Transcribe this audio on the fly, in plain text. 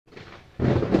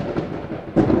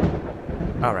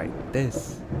Alright,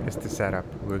 this is the setup.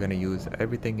 We're gonna use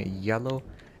everything yellow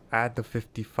at the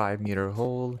 55-meter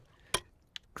hole,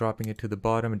 dropping it to the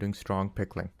bottom and doing strong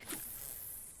pickling.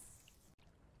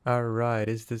 Alright,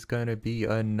 is this gonna be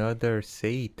another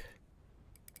sate?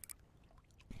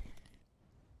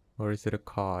 Or is it a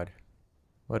cod?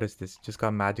 What is this? Just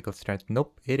got magical strength.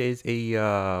 Nope, it is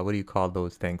a, what do you call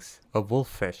those things? A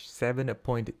wolffish,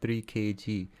 7.3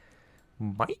 kg.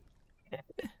 Might?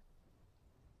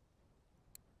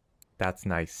 That's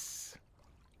nice.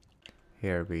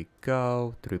 Here we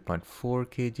go, 3.4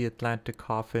 kg Atlantic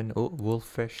coffin. Oh,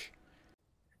 wolffish.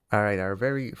 Alright, our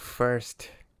very first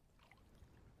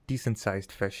decent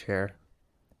sized fish here.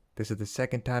 This is the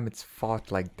second time it's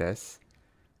fought like this.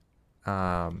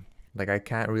 Like I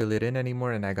can't reel it in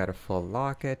anymore and I got a full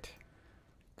locket.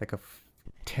 Like a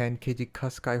 10 kg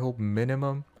cusk, I hope,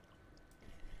 minimum.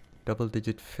 Double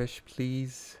digit fish,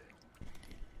 please.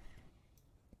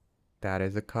 That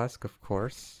is a cusk, of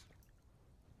course.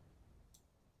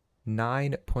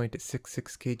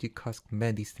 9.66 kg cusk.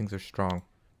 Man, these things are strong.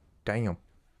 Damn.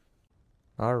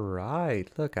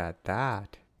 Alright, look at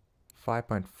that.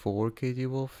 5.4 kg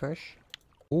wolffish.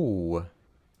 Ooh.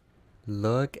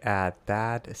 Look at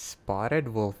that spotted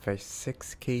wolffish,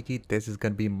 6 kg. This is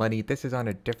gonna be money. This is on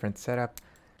a different setup.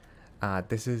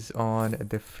 This is on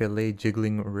the fillet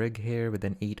jiggling rig here with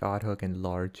an 8/0 hook and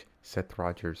large Seth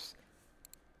Rogers.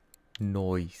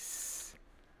 Nice.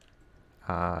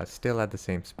 Still at the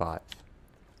same spot.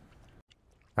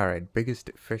 Alright,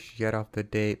 biggest fish yet of the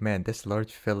day. Man, this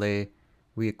large fillet,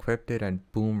 we equipped it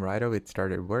and boom, right away it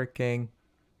started working.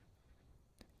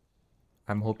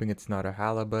 I'm hoping it's not a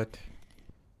halibut.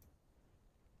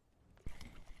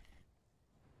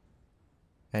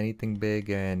 Anything big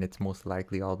and it's most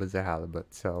likely always a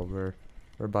halibut, so we're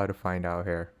about to find out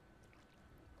here.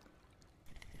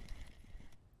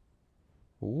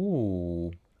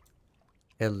 Ooh,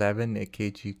 11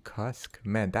 kg cusk.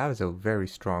 Man, that was a very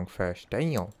strong fish.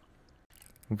 Damn.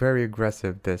 Very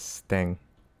aggressive, this thing.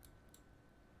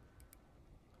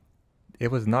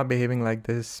 It was not behaving like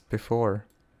this before.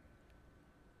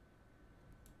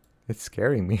 It's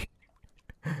scaring me.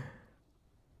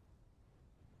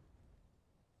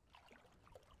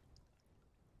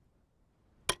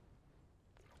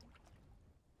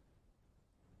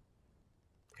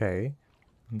 Okay,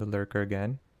 the lurker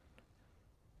again.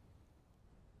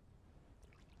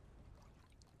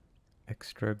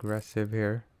 Extra aggressive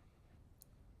here.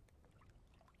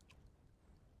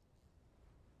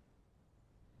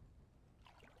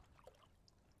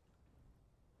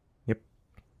 Yep.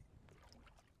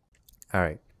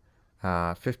 Alright.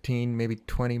 15, maybe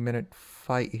 20-minute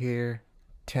fight here.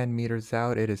 10 meters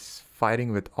out. It is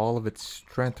fighting with all of its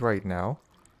strength right now.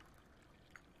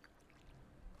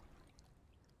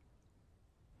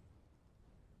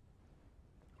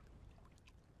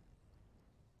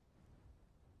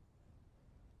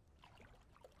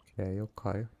 Okay,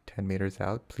 okay. 10 meters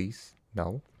out, please.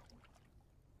 No.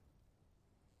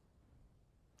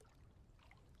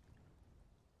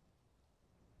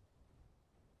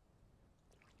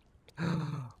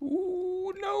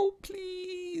 Ooh, no,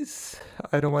 please.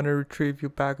 I don't want to retrieve you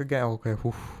back again. Okay,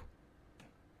 oof.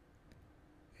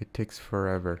 It takes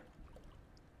forever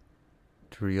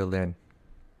to reel in.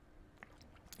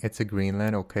 It's a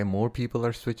Greenland. Okay, more people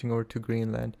are switching over to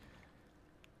Greenland.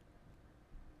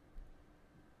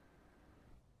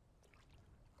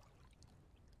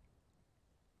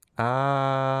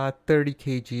 Ah, 30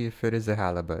 kg if it is a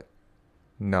halibut.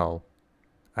 No,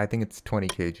 I think it's 20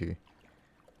 kg.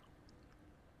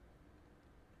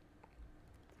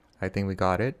 I think we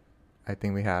got it. I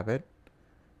think we have it.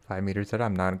 5 meters out.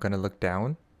 I'm not gonna look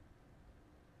down.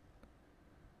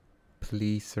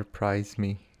 Please surprise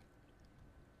me.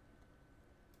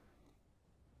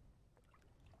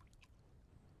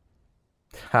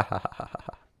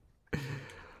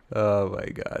 Oh my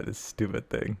god, this stupid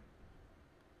thing.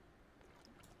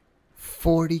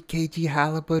 40 kg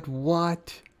halibut,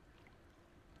 what?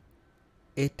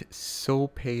 It so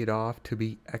paid off to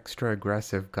be extra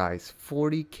aggressive, guys.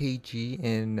 40 kg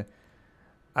in,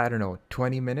 I don't know,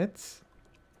 20 minutes?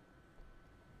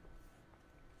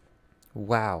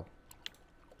 Wow.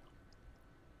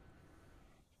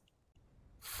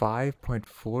 5.4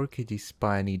 kg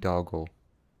spiny doggo.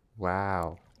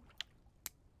 Wow.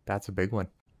 That's a big one.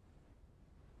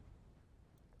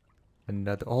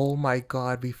 Another, oh my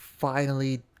god, we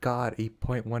finally got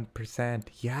 8.1%.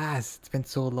 Yes, it's been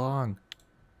so long.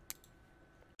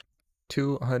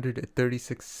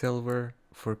 236 silver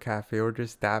for cafe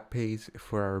orders. That pays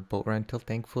for our boat rental,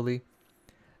 thankfully.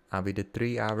 We did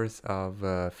 3 hours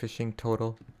of fishing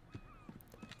total.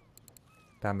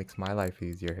 That makes my life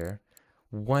easier here.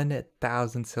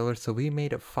 1,000 silver. So we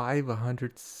made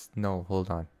 500. No,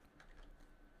 hold on.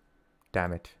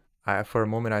 Damn it. For a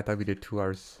moment, I thought we did 2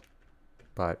 hours,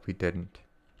 but we didn't.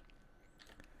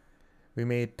 We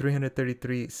made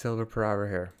 333 silver per hour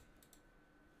here.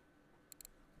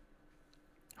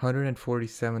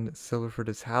 147 silver for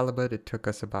this halibut. It took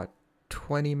us about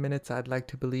 20 minutes, I'd like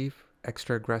to believe.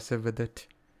 Extra aggressive with it.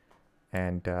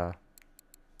 And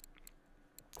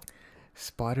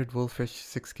spotted wolffish,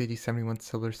 6 kg, 71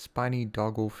 silver. Spiny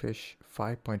doggofish,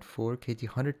 5.4 kg,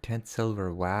 110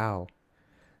 silver. Wow.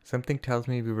 Something tells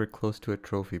me we were close to a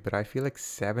trophy, but I feel like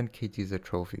 7 kg is a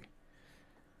trophy.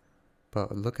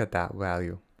 But look at that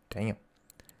value. Damn.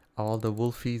 All the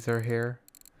wolfies are here.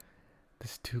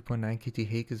 This 2.9 kg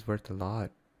hake is worth a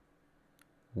lot.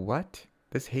 What?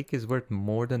 This hake is worth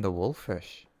more than the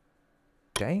wolffish.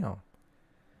 Damn.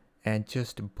 And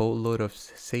just a boatload of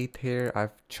saithe here.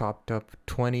 I've chopped up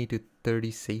 20 to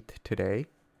 30 saithe today.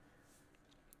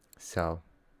 So,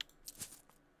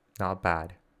 not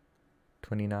bad.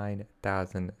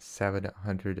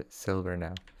 29,700 silver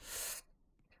now.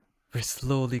 We're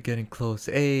slowly getting close.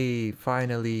 Hey,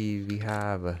 finally we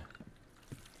have a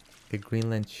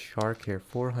Greenland shark here.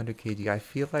 400 kg. I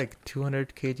feel like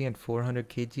 200 kg and 400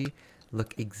 kg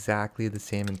look exactly the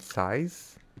same in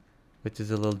size, which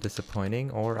is a little disappointing,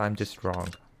 or I'm just wrong.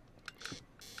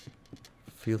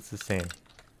 Feels the same.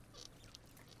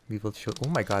 We will show. Oh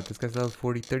my god, this guy's level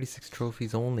 40, 36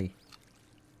 trophies only.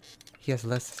 He has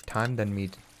less time than me.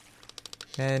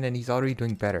 And he's already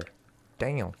doing better.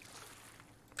 Damn.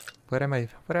 What have I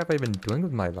been doing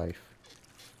with my life?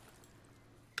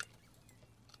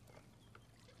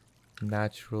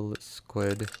 Natural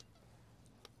squid.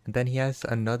 And then he has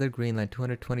another Greenland,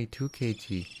 222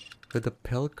 kg. With a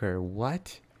pilker.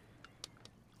 What?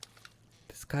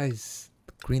 This guy's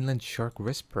Greenland shark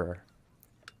whisperer.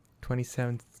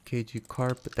 27 kg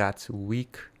carp. That's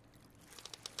weak.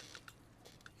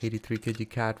 83 kg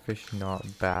catfish.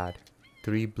 Not bad.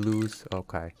 3 blues.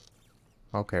 Okay.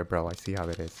 Okay, bro. I see how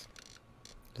it is.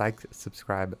 Like,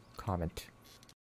 subscribe, comment.